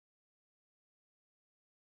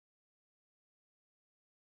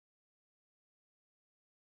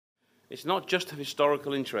It's not just of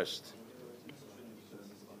historical interest.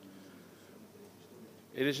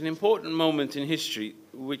 It is an important moment in history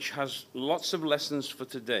which has lots of lessons for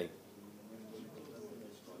today.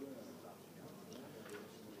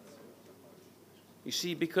 You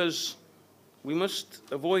see, because we must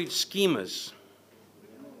avoid schemas.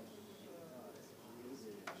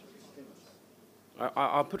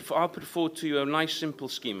 I'll put forward to you a nice simple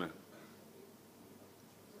schema.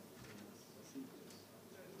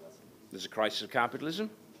 There's a crisis of capitalism.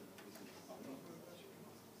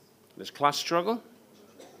 There's class struggle.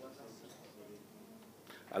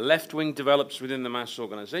 A left wing develops within the mass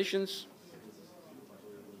organizations.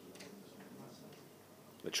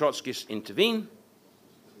 The Trotskyists intervene.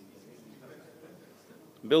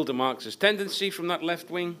 Build a Marxist tendency from that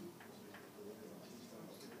left wing.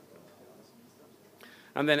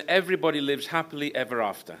 And then everybody lives happily ever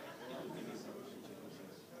after.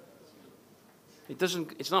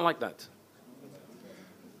 It's not like that.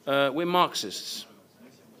 We're Marxists.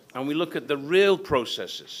 And we look at the real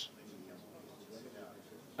processes.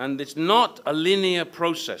 And it's not a linear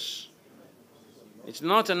process. It's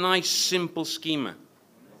not a nice, simple schema.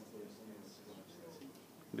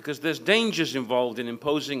 Because there's dangers involved in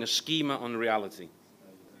imposing a schema on reality.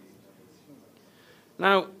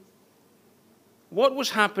 Now, what was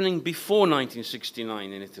happening before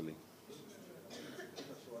 1969 in Italy?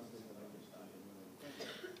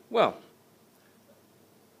 Well,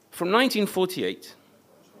 from 1948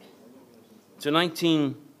 to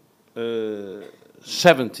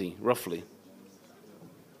 1970, roughly,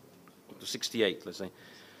 to 68, let's say,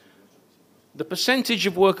 the percentage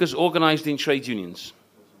of workers organized in trade unions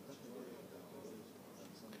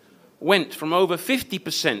went from over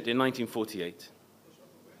 50% in 1948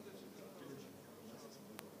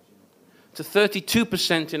 to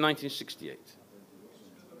 32% in 1968.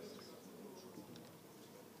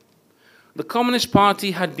 The Communist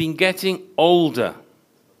Party had been getting older.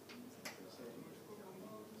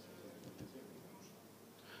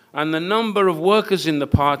 And the number of workers in the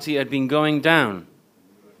party had been going down.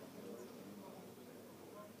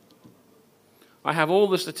 I have all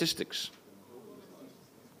the statistics.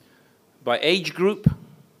 By age group,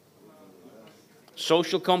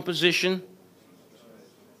 social composition.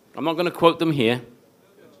 I'm not going to quote them here.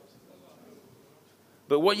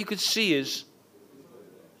 But what you could see is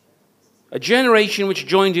a generation which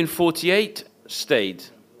joined in 48 stayed.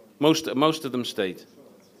 Most of them stayed.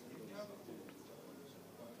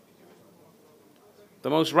 The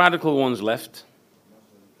most radical ones left.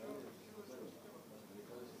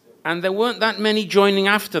 And there weren't that many joining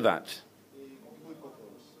after that.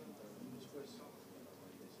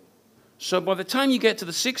 So by the time you get to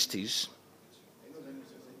the 60s,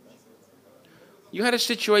 you had a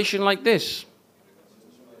situation like this.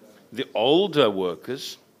 The older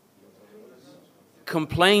workers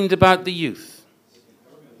complained about the youth,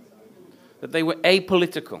 that they were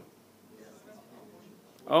apolitical,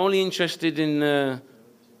 only interested in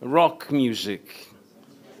rock music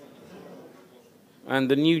and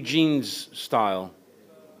the new jeans style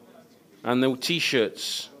and the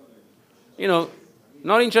T-shirts. You know,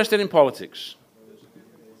 not interested in politics.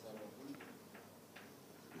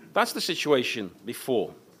 That's the situation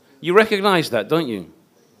before. You recognize that, don't you?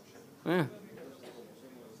 Yeah.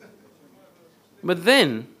 But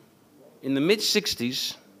then, in the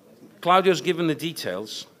mid-60s, Claudio's given the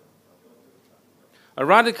details, a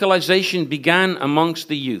radicalization began amongst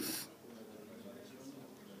the youth.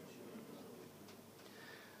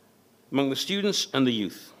 Among the students and the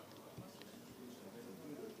youth.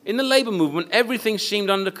 In the labor movement, everything seemed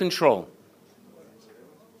under control.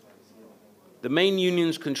 The main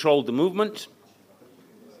unions controlled the movement.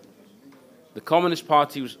 The Communist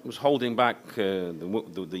Party was holding back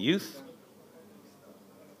the youth.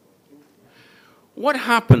 What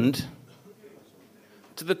happened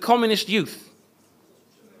to the communist youth?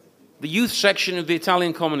 The youth section of the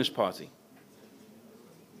Italian Communist Party?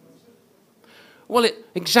 Well,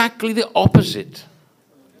 exactly the opposite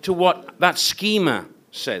to what that schema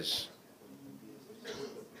says.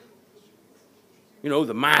 You know,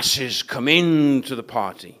 the masses come into the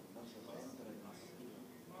party.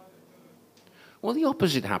 Well, the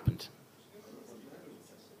opposite happened.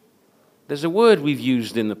 There's a word we've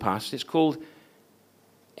used in the past. It's called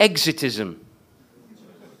exitism.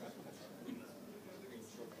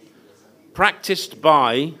 Practiced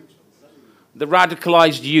by the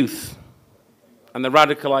radicalized youth and the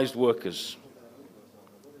radicalized workers.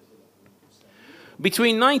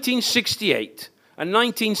 Between 1968 and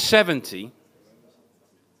 1970,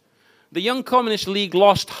 the Young Communist League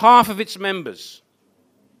lost half of its members.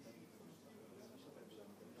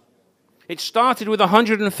 It started with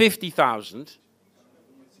 150,000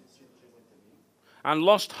 and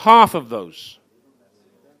lost half of those.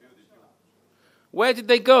 Where did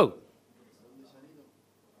they go?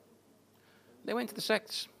 They went to the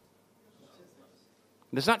sects.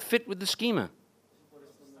 Does that fit with the schema?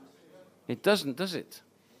 It doesn't, does it?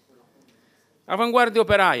 Avanguardia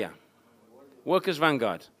Operaia, Workers'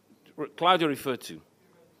 Vanguard, Claudio referred to.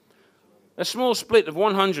 A small split of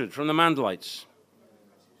 100 from the Mandelites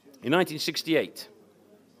in 1968.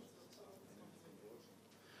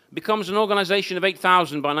 Becomes an organization of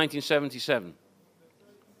 8,000 by 1977.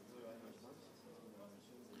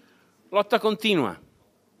 Lotta Continua.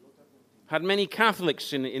 Had many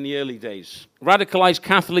Catholics in the early days. Radicalized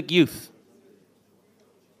Catholic youth.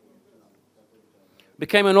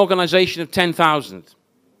 Became an organization of 10,000.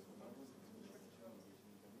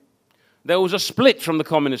 There was a split from the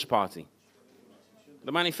Communist Party.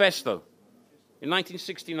 The Manifesto in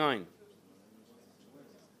 1969,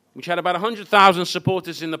 which had about 100,000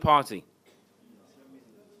 supporters in the party.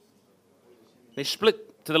 They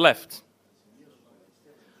split to the left.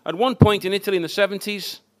 At one point in Italy in the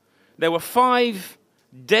 70s, there were 5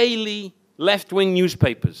 daily left-wing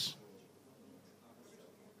newspapers.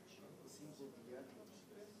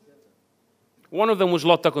 One of them was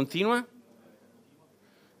Lotta Continua.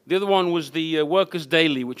 The other one was the Workers'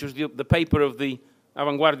 Daily, which was the paper of the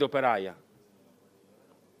Avanguardia Operaia.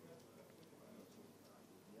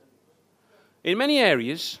 In many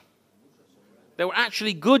areas, there were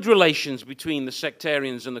actually good relations between the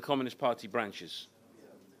sectarians and the Communist Party branches.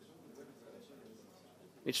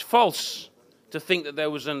 It's false to think that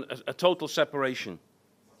there was a total separation.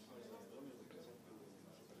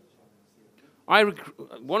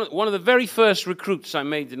 One of the very first recruits I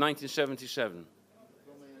made in 1977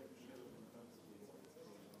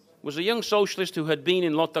 was a young socialist who had been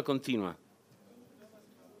in Lotta Continua.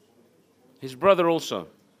 His brother also.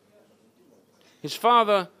 His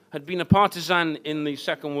father had been a partisan in the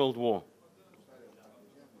Second World War.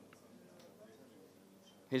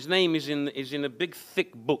 His name is in a big,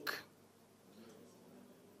 thick book,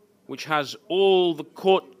 which has all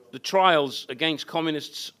the trials against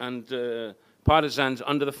communists and partisans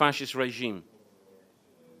under the fascist regime.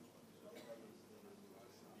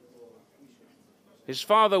 His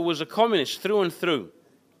father was a communist through and through.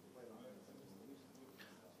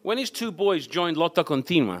 When his 2 boys joined Lotta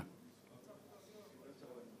Continua,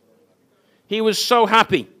 he was so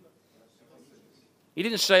happy. He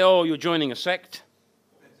didn't say, "Oh, you're joining a sect."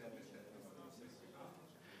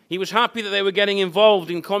 He was happy that they were getting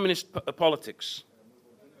involved in communist politics.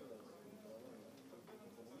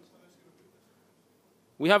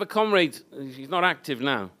 We have a comrade, he's not active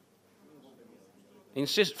now,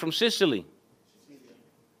 from Sicily.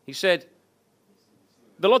 He said,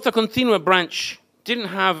 the Lotta Continua branch didn't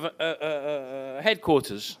have a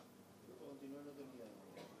headquarters.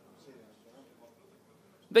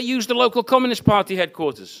 They used the local Communist Party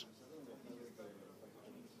headquarters.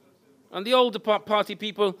 And the older party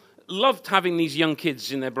people loved having these young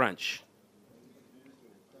kids in their branch.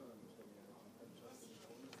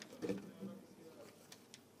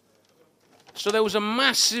 So there was a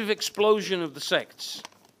massive explosion of the sects.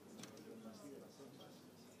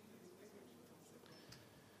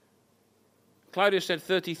 Claudio said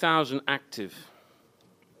 30,000 active.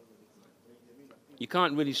 You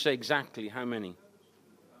can't really say exactly how many.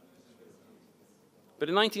 But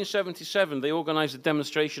in 1977, they organized a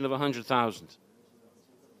demonstration of 100,000.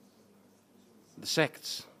 The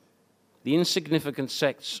sects, the insignificant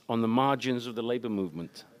sects on the margins of the labor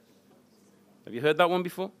movement. Have you heard that one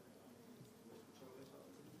before?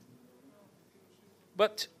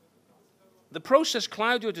 But the process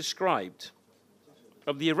Claudio described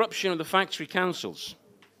of the eruption of the factory councils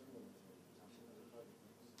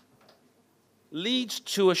leads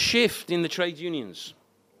to a shift in the trade unions.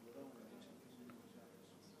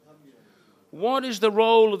 What is the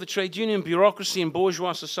role of the trade union bureaucracy in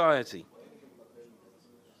bourgeois society?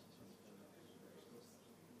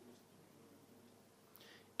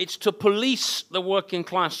 It's to police the working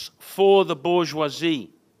class for the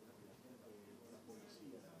bourgeoisie.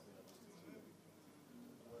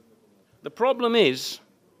 The problem is,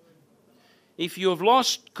 if you have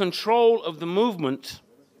lost control of the movement,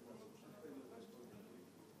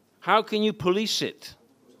 how can you police it?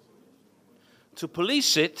 To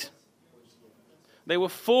police it, they were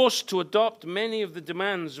forced to adopt many of the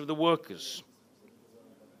demands of the workers.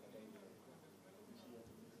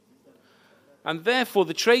 And therefore,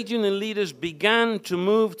 the trade union leaders began to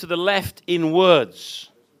move to the left in words.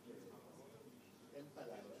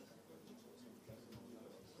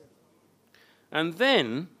 And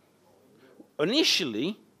then,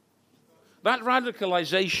 initially, That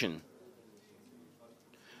radicalization,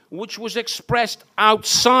 which was expressed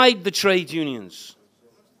outside the trade unions.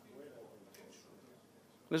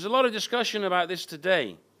 There's a lot of discussion about this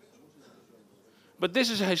today. But this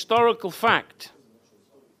is a historical fact.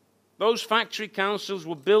 Those factory councils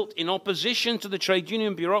were built in opposition to the trade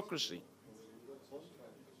union bureaucracy.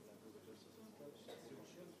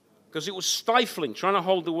 Because it was stifling, trying to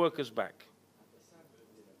hold the workers back.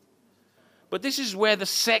 But this is where the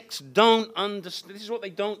sects don't understand. This is what they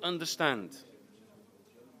don't understand.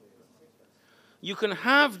 You can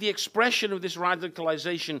have the expression of this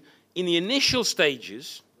radicalization in the initial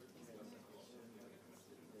stages,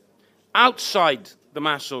 outside the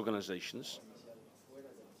mass organizations,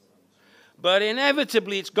 but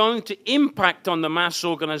inevitably it's going to impact on the mass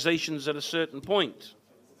organizations at a certain point.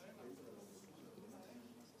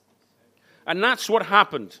 And that's what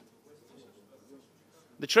happened.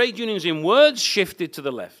 The trade unions in words shifted to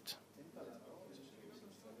the left.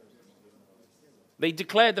 They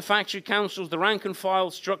declared the factory councils the rank and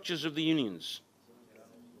file structures of the unions.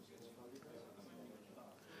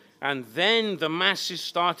 And then the masses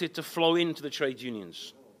started to flow into the trade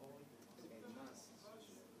unions.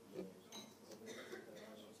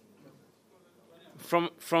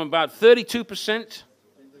 From about 32%,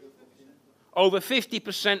 over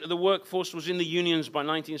 50% of the workforce was in the unions by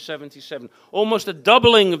 1977. Almost a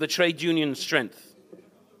doubling of the trade union strength.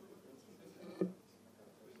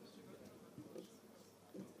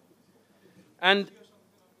 And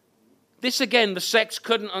this again, the sects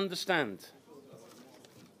couldn't understand.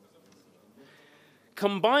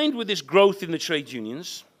 Combined with this growth in the trade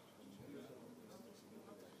unions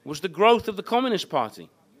was the growth of the Communist Party.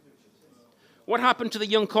 What happened to the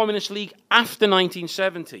Young Communist League after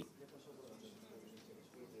 1970?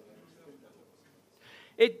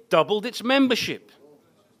 It doubled its membership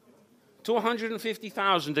to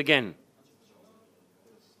 150,000 again.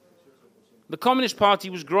 The Communist Party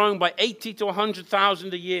was growing by 80 to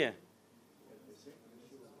 100,000 a year.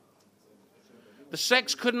 The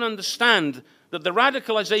sects couldn't understand that the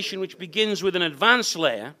radicalization, which begins with an advanced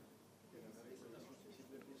layer,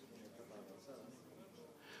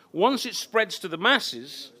 once it spreads to the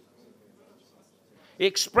masses, it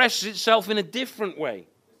expresses itself in a different way.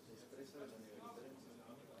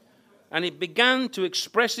 And it began to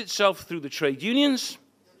express itself through the trade unions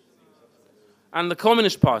and the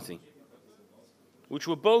Communist Party, which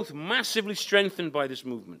were both massively strengthened by this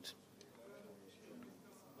movement.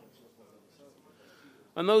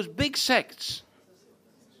 And those big sects,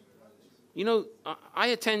 you know, I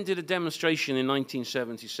attended a demonstration in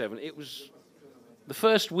 1977. It was the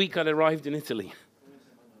first week I'd arrived in Italy.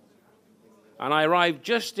 And I arrived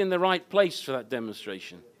just in the right place for that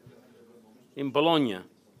demonstration, in Bologna.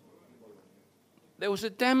 There was a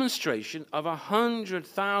demonstration of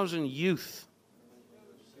 100,000 youth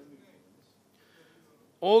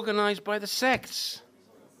organized by the sects.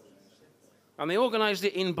 And they organized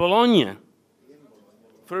it in Bologna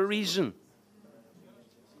for a reason.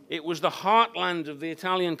 It was the heartland of the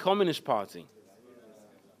Italian Communist Party.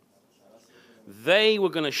 They were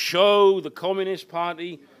going to show the Communist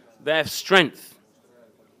Party their strength.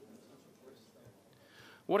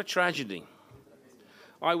 What a tragedy.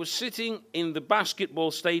 I was sitting in the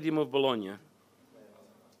basketball stadium of Bologna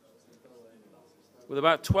with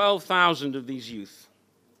about 12,000 of these youth,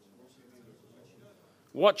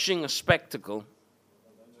 watching a spectacle.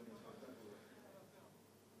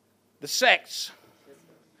 The sects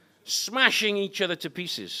smashing each other to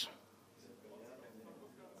pieces.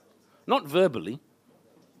 Not verbally.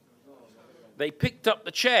 They picked up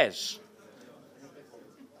the chairs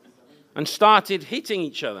and started hitting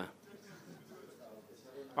each other.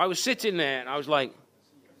 I was sitting there and I was like,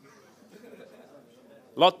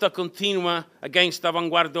 lotta continua against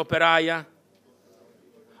avanguardia operaia.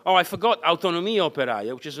 Oh, I forgot Autonomia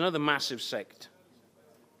Operaia, which is another massive sect.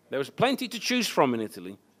 There was plenty to choose from in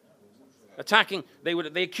Italy. Attacking,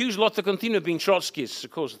 they accused Lotta Continua of being Trotskyists.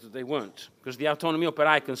 Of course, they weren't, because the Autonomia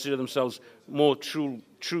Operaia consider themselves more true,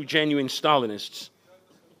 genuine Stalinists.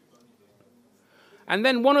 And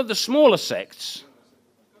then one of the smaller sects,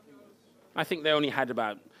 I think they only had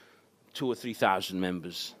about 2,000 or 3,000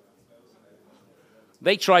 members.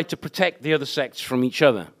 They tried to protect the other sects from each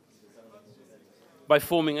other by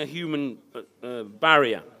forming a human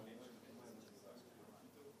barrier.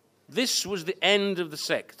 This was the end of the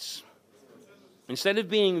sects. Instead of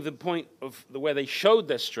being the point of where they showed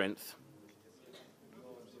their strength,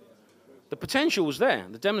 the potential was there.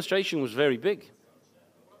 The demonstration was very big.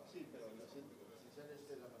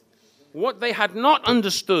 What they had not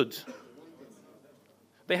understood,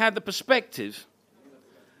 they had the perspective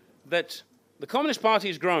that the Communist Party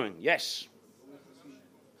is growing, yes,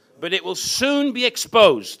 But it will soon be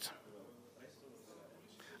exposed.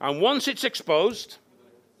 And once it's exposed,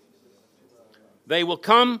 they will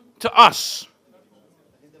come to us.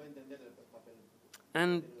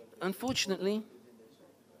 And unfortunately,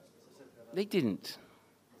 they didn't.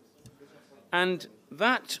 And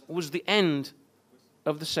that was the end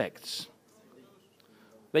of the sects.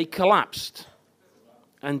 They collapsed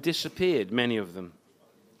and disappeared, many of them.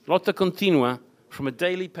 Lotta Continua, from a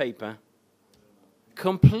daily paper,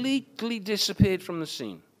 completely disappeared from the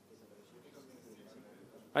scene.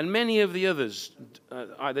 And many of the others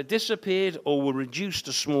either disappeared or were reduced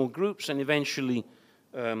to small groups and eventually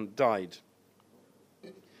died.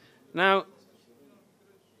 Now,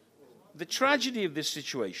 the tragedy of this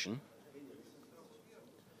situation,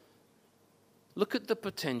 look at the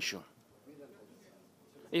potential.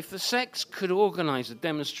 If the sects could organize a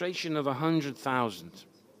demonstration of 100,000,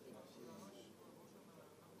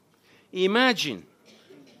 imagine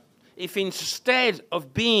if instead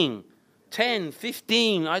of being 10,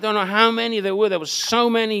 15, I don't know how many there were so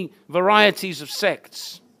many varieties of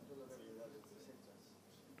sects.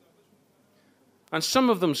 And some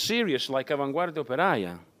of them serious, like Avanguardia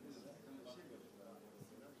Operaia.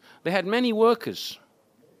 They had many workers.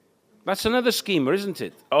 That's another schema, isn't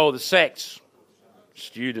it? Oh, the sects,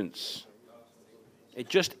 students. It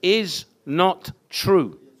just is not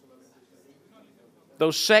true.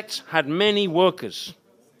 Those sects had many workers,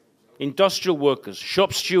 industrial workers,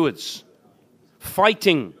 shop stewards,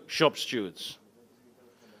 fighting shop stewards.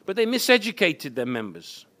 But they miseducated their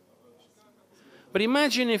members. But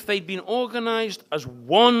imagine if they'd been organized as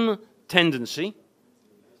one tendency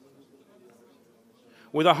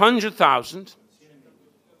with 100,000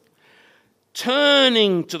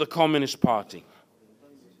 turning to the Communist Party,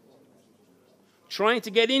 trying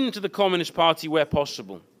to get into the Communist Party where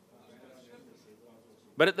possible,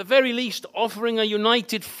 but at the very least offering a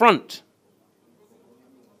united front,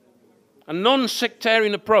 a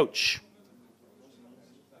non-sectarian approach.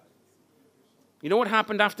 You know what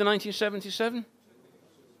happened after 1977?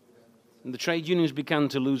 And the trade unions began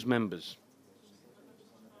to lose members.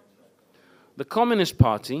 The Communist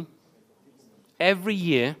Party, every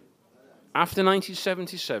year after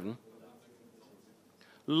 1977,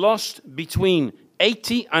 lost between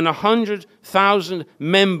 80 and 100,000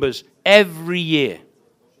 members every year.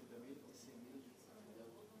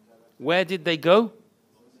 Where did they go?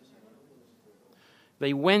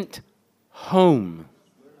 They went home,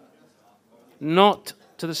 not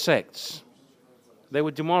to the sects. They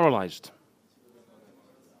were demoralized.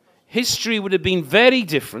 History would have been very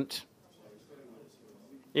different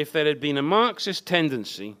if there had been a Marxist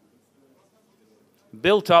tendency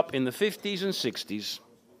built up in the 50s and 60s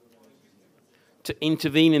to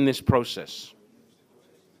intervene in this process.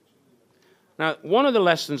 Now, one of the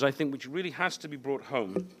lessons I think which really has to be brought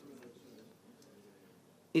home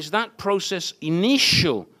is that process,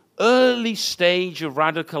 initial, early stage of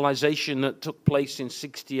radicalization that took place in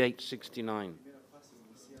 68, 69.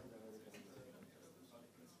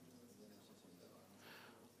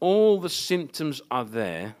 All the symptoms are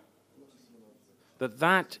there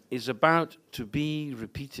that is about to be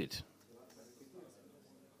repeated.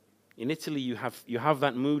 In Italy, you have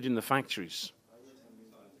that mood in the factories.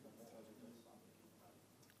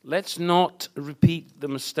 Let's not repeat the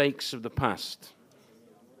mistakes of the past.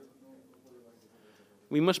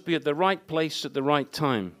 We must be at the right place at the right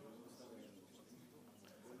time.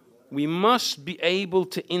 We must be able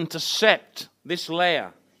to intercept this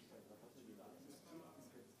layer,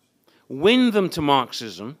 win them to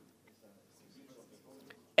Marxism,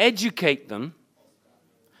 educate them,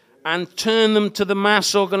 and turn them to the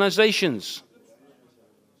mass organizations.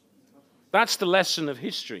 That's the lesson of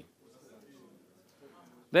history.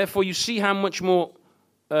 Therefore, you see how much more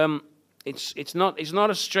it's not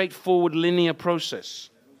a straightforward linear process.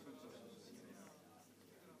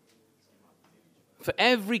 For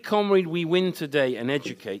every comrade we win today and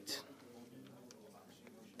educate,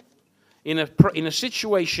 in a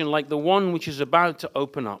situation like the one which is about to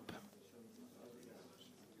open up,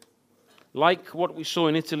 like what we saw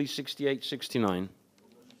in Italy 68, 69,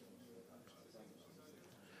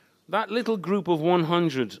 that little group of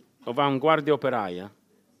 100 of Avanguardia Operaia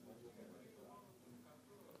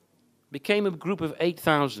became a group of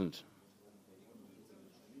 8,000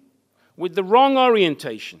 with the wrong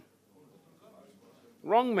orientation,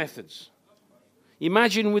 wrong methods.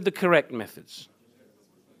 Imagine with the correct methods.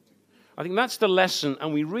 I think that's the lesson,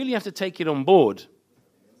 and we really have to take it on board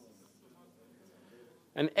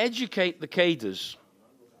and educate the cadres,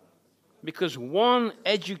 because one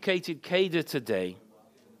educated cadre today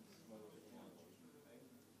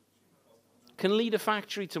can lead a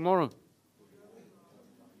factory tomorrow.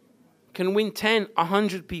 can win 10,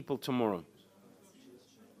 100 people tomorrow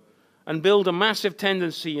and build a massive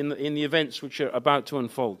tendency in the events which are about to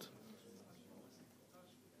unfold.